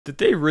Did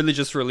they really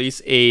just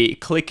release a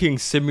clicking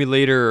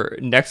simulator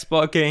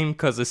Nextbot game?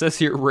 Because it says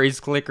here, raise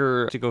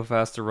clicker to go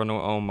faster, run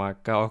away. Oh my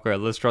god. Okay,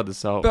 let's try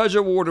this out. Badge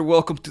Warder,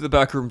 welcome to the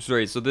Backrooms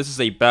race. So this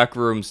is a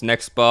Backrooms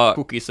Nextbot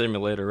cookie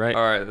simulator, right?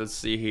 Alright, let's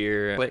see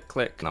here. Click,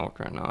 click. No,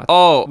 we're not.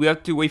 Oh, we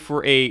have to wait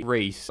for a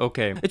race.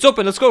 Okay. It's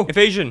open, let's go.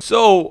 Evasion.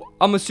 So,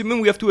 I'm assuming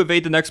we have to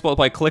evade the Nextbot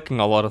by clicking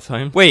a lot of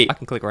time. Wait, I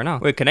can click right now.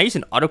 Wait, can I use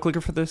an auto clicker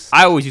for this?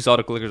 I always use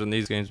auto clickers in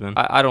these games, man.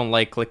 I don't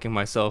like clicking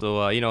myself.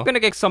 So, you know, I'm gonna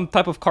get some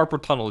type of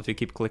carpal tunnel if you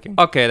keep clicking.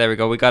 Okay, there we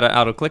go. We got an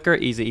auto clicker.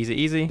 Easy, easy,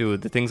 easy.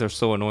 Dude, the things are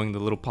so annoying, the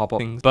little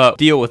pop-up things. But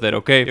deal with it,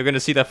 okay? You're gonna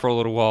see that for a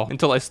little while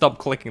until I stop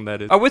clicking,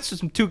 that is. I went to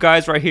some two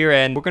guys right here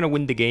and we're gonna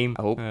win the game.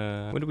 I hope.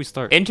 When do we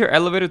start? Enter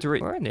elevator to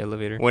We're in the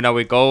elevator. When are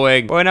we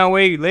going? When are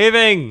we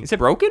leaving? Is it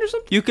broken or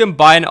something? You can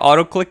buy an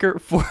auto clicker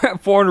for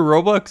 400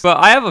 Robux. But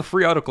I have a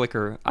free auto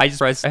clicker. I just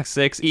press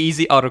F6.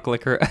 Easy auto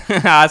clicker.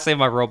 I save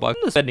my Robux.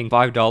 I'm spending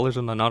 $5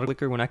 on an auto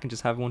clicker when I can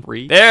just have one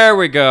free. There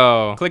we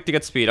go. Click to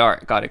get speed.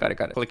 Alright, got it, got it,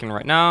 got it. Clicking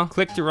right now.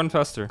 Click to run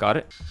faster. Got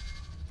it.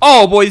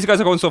 Oh boy, these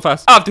guys are going so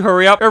fast. I have to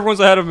hurry up. Everyone's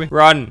ahead of me.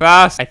 Run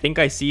fast. I think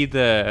I see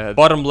the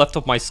bottom left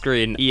of my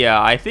screen. Yeah,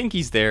 I think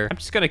he's there. I'm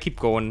just gonna keep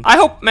going. I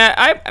hope, man.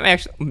 I'm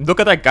actually, look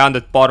at that guy on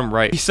the bottom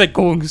right. He's like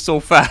going so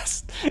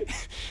fast.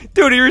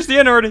 Dude, here's the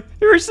end already.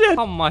 Here's the end.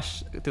 How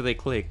much do they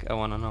click? I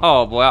want to know.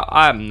 Oh, boy,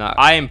 I'm not.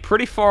 I am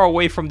pretty far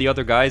away from the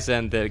other guys,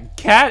 and the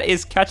cat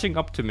is catching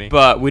up to me.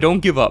 But we don't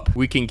give up.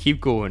 We can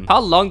keep going. How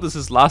long does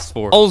this last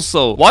for?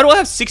 Also, why do I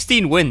have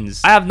 16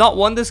 wins? I have not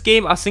won this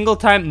game a single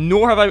time,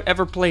 nor have I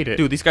ever played it.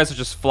 Dude, these guys are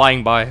just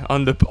flying by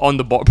on the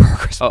ball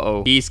progress.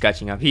 Uh-oh. He's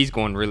catching up. He's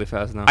going really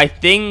fast now. I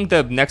think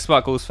the next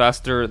spot goes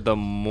faster the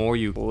more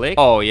you click.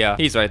 Oh, yeah.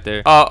 He's right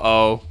there.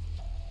 Uh-oh.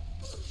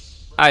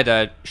 I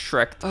died.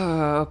 Shrek'd.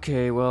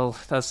 Okay, well,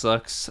 that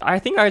sucks. I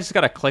think I just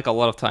gotta click a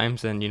lot of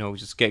times and, you know,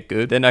 just get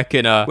good. Then I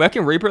can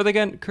rebirth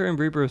again. Current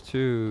rebirth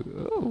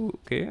too. Oh,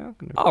 okay.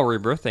 I'll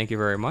rebirth. Thank you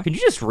very much. Can you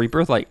just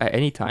rebirth, like, at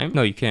any time?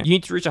 No, you can't. You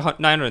need to reach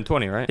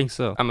 920, right? I think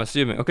so. I'm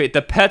assuming. Okay,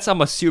 the pets,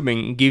 I'm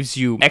assuming, gives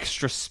you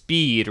extra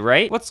speed,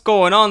 right? What's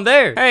going on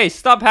there? Hey,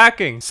 stop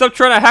hacking. Stop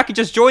trying to hack and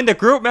just join the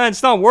group, man.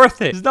 It's not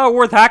worth it. It's not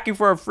worth hacking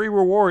for a free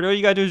reward. All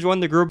you gotta do is join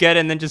the group, get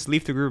it, and then just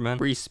leave the group, man.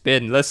 Free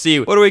spin. Let's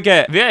see. What do we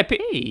get?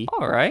 VIP.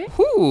 All right.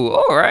 Ooh,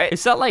 all right.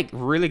 Is that like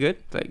really good?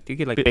 Like, do you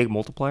get like big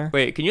multiplier?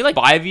 Wait, can you like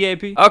buy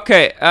VIP?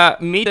 Okay,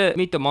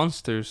 meet the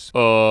monsters.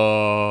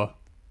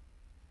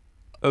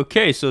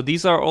 Okay, so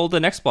these are all the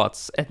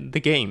Nextbots at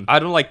the game. I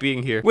don't like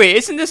being here. Wait,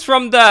 isn't this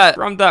from that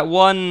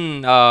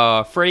one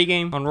Freddy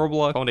game on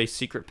Roblox? Found a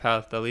secret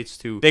path that leads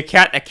to the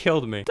cat that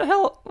killed me.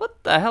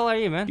 What the hell are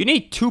you, man? You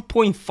need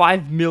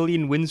 2.5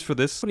 million wins for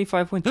this.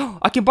 25 wins.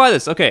 I can buy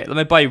this. Okay, let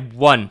me buy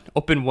one.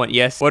 Open one.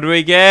 Yes. What do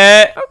we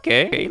get?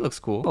 Okay, looks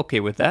cool. Okay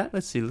with that.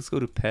 Let's see. Let's go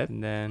to pet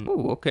and then.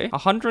 Oh, okay.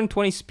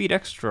 120 speed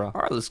extra.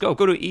 All right, let's go.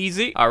 Go to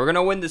easy. All right, we're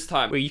gonna win this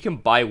time. Wait, you can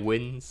buy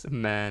wins,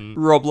 man.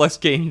 Roblox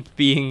game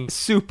being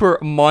super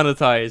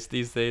monetized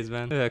these days,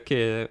 man.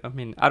 Okay, I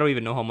mean, I don't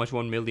even know how much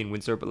 1 million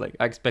wins are, but like,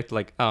 I expect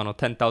like, I don't know,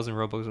 10,000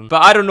 Robux.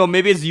 But I don't know,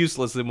 maybe it's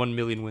useless in 1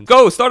 million wins.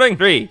 Go, starting.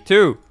 3,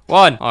 2,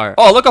 1. All right.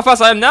 Oh, look how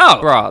fast I am now.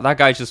 Bro, that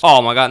guy just,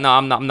 oh my god, no,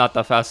 I'm not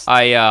that fast.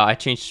 I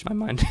changed my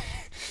mind.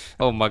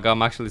 Oh my god,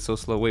 I'm actually so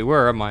slow. Wait,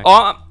 where am I?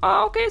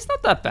 Oh, okay, it's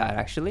not that bad,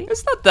 actually.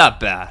 It's not that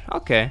bad.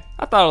 Okay,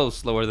 I thought it was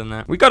slower than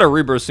that. We gotta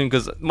rebirth soon,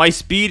 because my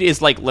speed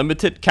is, like,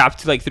 limited, capped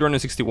to, like,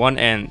 361,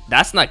 and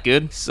that's not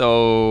good.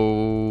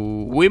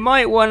 So, we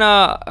might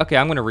wanna... Okay,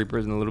 I'm gonna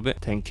rebirth in a little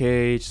bit.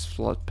 10k, just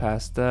flood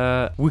past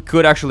that. We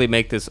could actually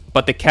make this,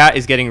 but the cat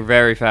is getting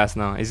very fast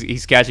now.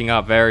 He's catching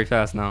up very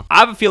fast now. I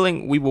have a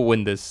feeling we will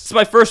win this. It's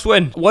my first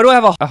win. Why do I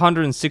have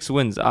 106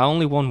 wins? I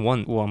only won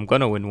one. Well, I'm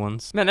gonna win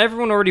once. Man,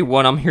 everyone already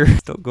won. I'm here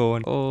still going.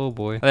 Oh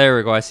boy, there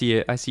we go. I see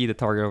it. I see the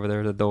target over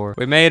there, the door.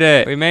 We made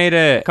it. We made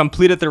it.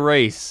 Completed the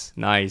race.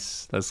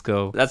 Nice. Let's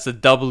go. That's a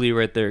W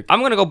right there.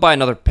 I'm gonna go buy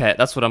another pet.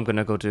 That's what I'm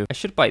gonna go do. I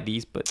should buy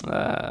these, but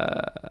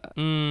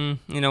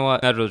you know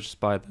what, I'd rather just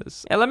buy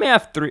this. Yeah, let me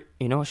have 3.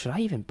 You know what, should I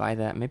even buy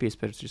that? Maybe it's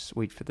better to just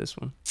wait for this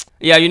one.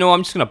 Yeah, you know what?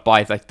 I'm just gonna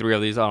buy like 3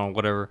 of these. I don't know,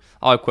 whatever.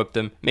 I'll equip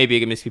them.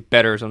 Maybe it makes me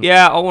better or something.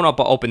 Yeah, I want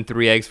to open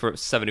 3 eggs for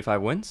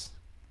 75 wins.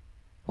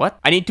 What?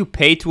 I need to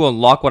pay to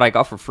unlock what I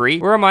got for free?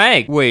 Where are my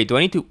eggs? Wait, do I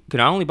need to... Can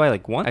I only buy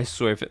like 1? I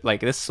swear, if it... Like,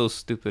 that's so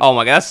stupid. Oh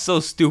my god, that's so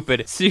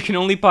stupid. So you can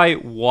only buy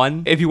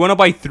 1? If you want to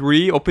buy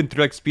 3, open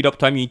 3, like, speed up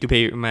time, you need to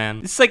pay...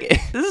 Man, it's like...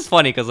 This is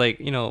funny, because, like,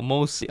 you know,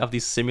 most of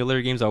these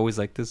simulator games are always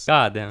like this.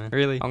 God damn it.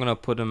 Really? I'm gonna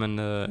put them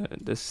in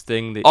this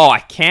thing that... Oh, I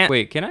can't...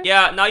 Wait, can I?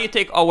 Yeah, now you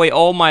take away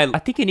all my... I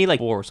think you need, like,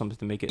 4 or something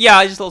to make it. Yeah,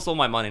 I just lost all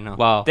my money now.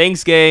 Wow.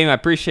 Thanks, game. I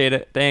appreciate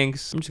it.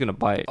 Thanks. I'm just gonna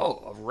buy it.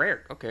 Oh, a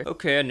rare. Okay.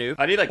 Okay, I knew.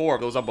 I need, like, 4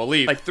 of those, I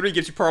believe. Like, 3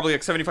 gives you you probably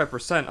like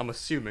 75%, I'm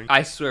assuming.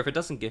 I swear, if it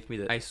doesn't give me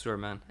that, I swear,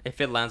 man.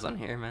 If it lands on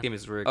here, man, game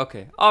is rigged.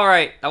 Okay. All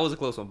right. That was a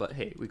close one, but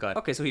hey, we got it.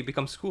 Okay, so he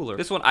becomes cooler.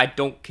 This one, I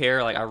don't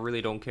care. Like, I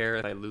really don't care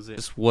if I lose it.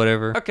 Just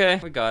whatever. Okay,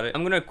 we got it.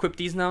 I'm gonna equip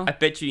these now. I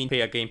bet you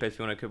pay a game pass if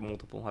you want to equip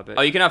multiple. I bet.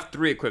 Oh, you can have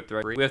 3 equipped,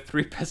 right? We have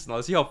 3 pets now.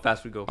 Let's see how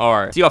fast we go. All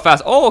right. See how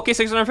fast. Oh, okay,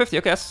 650.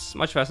 Okay, that's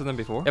much faster than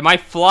before. Am I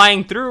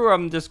flying through, or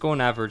I'm just going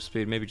average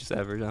speed? Maybe just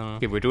average. I don't know.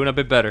 Okay, we're doing a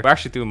bit better. We're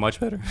actually doing much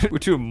better. We're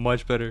doing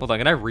much better. Hold on,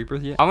 can I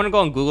rebirth yet? I'm gonna go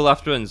on Google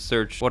after and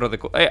search what are the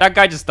hey, that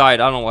guy just died.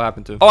 I don't know what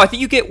happened to him. Oh, I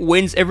think you get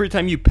wins every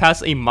time you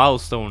pass a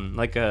milestone.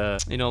 Like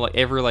you know, like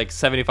every like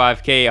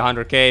 75k,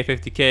 100k,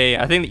 50k.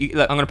 I think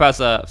that I'm gonna pass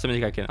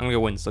 70k. I'm gonna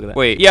get wins. Look at that.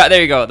 Wait, yeah,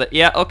 there you go.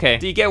 Yeah, okay.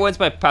 So you get wins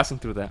by passing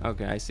through that.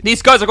 Okay, I see.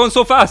 These guys are going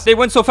so fast. They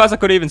went so fast I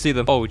couldn't even see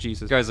them. Oh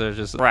Jesus, these guys are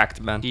just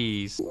cracked, man.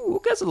 Jeez.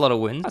 Ooh, that's a lot of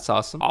wins. That's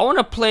awesome. I want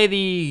to play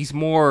these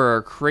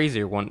more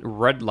crazier one.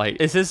 Red light.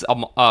 Is this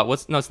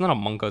what's no? It's not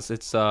Among Us.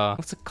 It's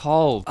what's it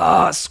called?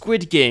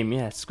 Squid Game.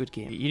 Yeah, Squid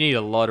Game. You need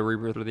a lot of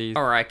rebirth for these.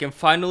 All right, I can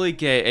finally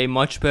get a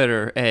much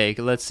better egg.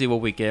 Let's see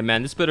what we get,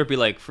 man. This better be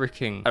like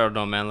freaking, I don't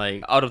know, man,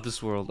 like out of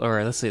this world. All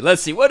right, let's see.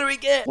 Let's see. What do we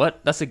get?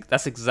 What? That's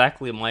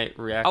exactly my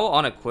reaction. I will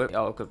unequip.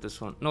 I'll equip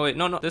this one. No, wait,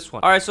 no, this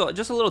one. All right, so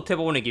just a little tip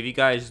I want to give you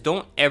guys.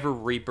 Don't ever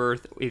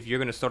rebirth if you're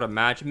gonna start a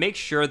match. Make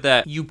sure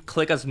that you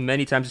click as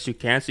many times as you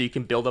can so you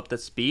can build up that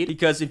speed.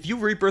 Because if you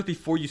rebirth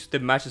before the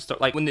match is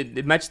start, like when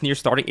the match is near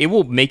starting, it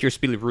will make your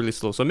speed really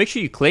slow. So make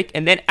sure you click,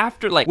 and then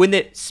after, like when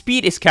the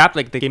speed is capped,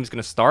 like the game is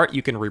gonna start,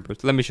 you can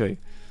rebirth. Let me show you.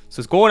 So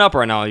it's going up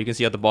right now. You can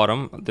see at the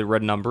bottom the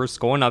red numbers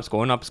going up, it's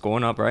going up, it's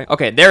going up, right?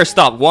 Okay, there,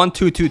 stop. 1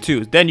 2 2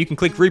 2. Then you can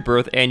click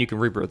rebirth and you can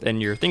rebirth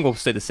and your thing will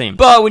stay the same.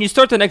 But when you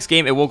start the next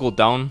game, it will go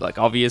down. Like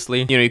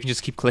obviously, you know, you can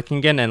just keep clicking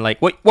again, and like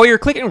while you're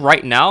clicking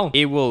right now,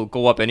 it will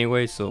go up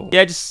anyway. So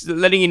yeah, just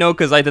letting you know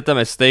because I did that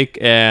mistake,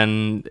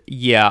 and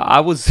yeah,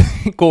 I was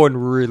going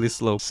really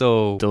slow.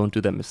 So don't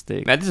do that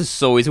mistake. Man, this is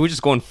so easy. We're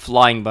just going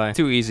flying by.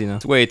 Too easy now.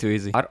 It's way too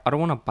easy. I don't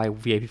want to buy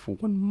VIP for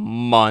 1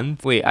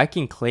 month. Wait, I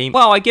can claim.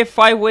 Wow, I get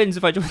 5 wins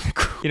if I join the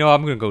group. You know,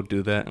 I'm gonna go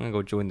do that. I'm gonna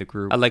go join the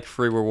group. I like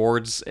free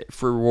rewards.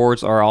 Free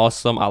rewards are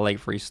awesome. I like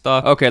free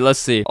stuff. Okay, let's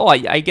see. Oh,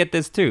 I get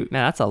this too.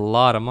 Man, that's a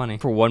lot of money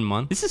for 1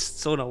 month. This is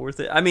so not worth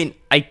it. I mean,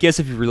 I guess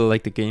if you really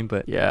like the game,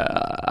 but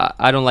yeah,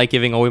 I don't like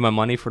giving away my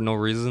money for no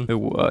reason.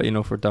 You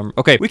know, for dumb.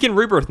 Okay, we can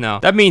rebirth now.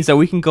 That means that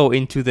we can go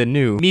into the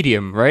new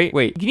medium, right?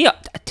 Wait, you need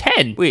a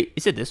 10. Wait,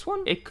 is it this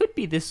one? It could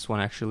be this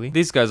one actually.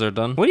 These guys are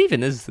done. What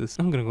even is this?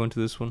 I'm gonna go into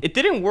this one. It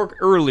didn't work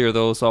earlier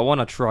though, so I want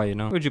to try. You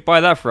know, where'd you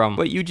buy that from?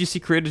 What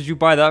UGC creator did you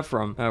buy that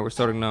from? We're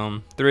starting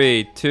now.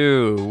 3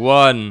 2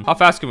 1. How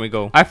fast can we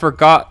go? I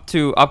forgot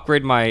to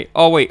upgrade my.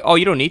 Oh wait. Oh,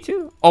 you don't need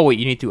to. Oh wait,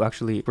 you need to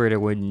actually upgrade it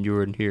when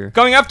you're in here.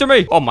 Coming after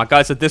me. Oh my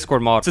god, it's a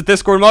Discord mod. It's a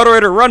Discord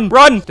moderator. Run,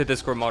 run. The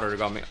Discord moderator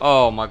got me.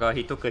 Oh my god,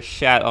 he took a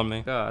shot on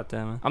me. God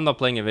damn it. I'm not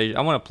playing Evasion.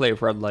 I want to play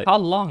Red Light. How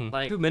long?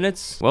 Like 2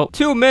 minutes? Well,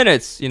 2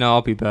 minutes. You know,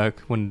 I'll be back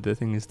when the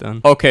thing is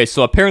done. Okay,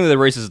 so apparently the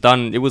race is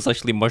done. It was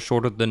actually much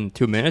shorter than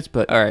 2 minutes,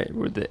 but all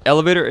right, the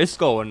elevator is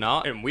going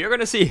now, and we are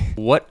gonna see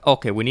what.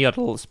 Okay, we need a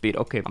little speed.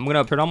 Okay, I'm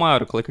gonna turn on my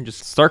auto clicker and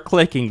just start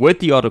clicking with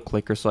the auto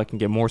clicker so I can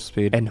get more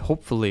speed and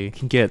hopefully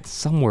can get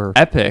somewhere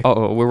epic.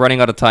 Uh-oh, we're running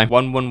out of time.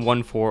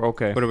 1114.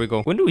 Okay, where do we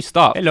go? When do we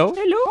stop? Hello,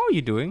 hello. How are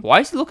you doing?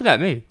 Why is he looking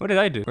at me? What did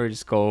I do? We're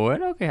just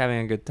going. Okay, having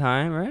a good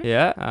time, right?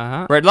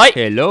 Yeah. Red light.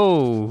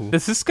 Hello.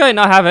 Does this guy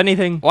not have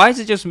anything? Why is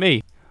it just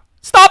me?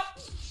 Stop.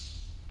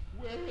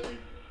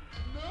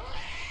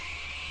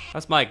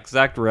 That's my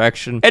exact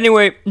reaction.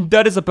 Anyway,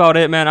 that is about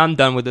it, man. I'm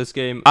done with this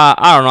game.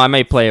 I don't know. I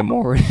may play it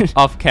more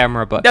off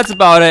camera, but that's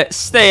about it.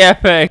 Stay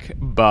epic.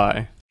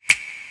 Bye.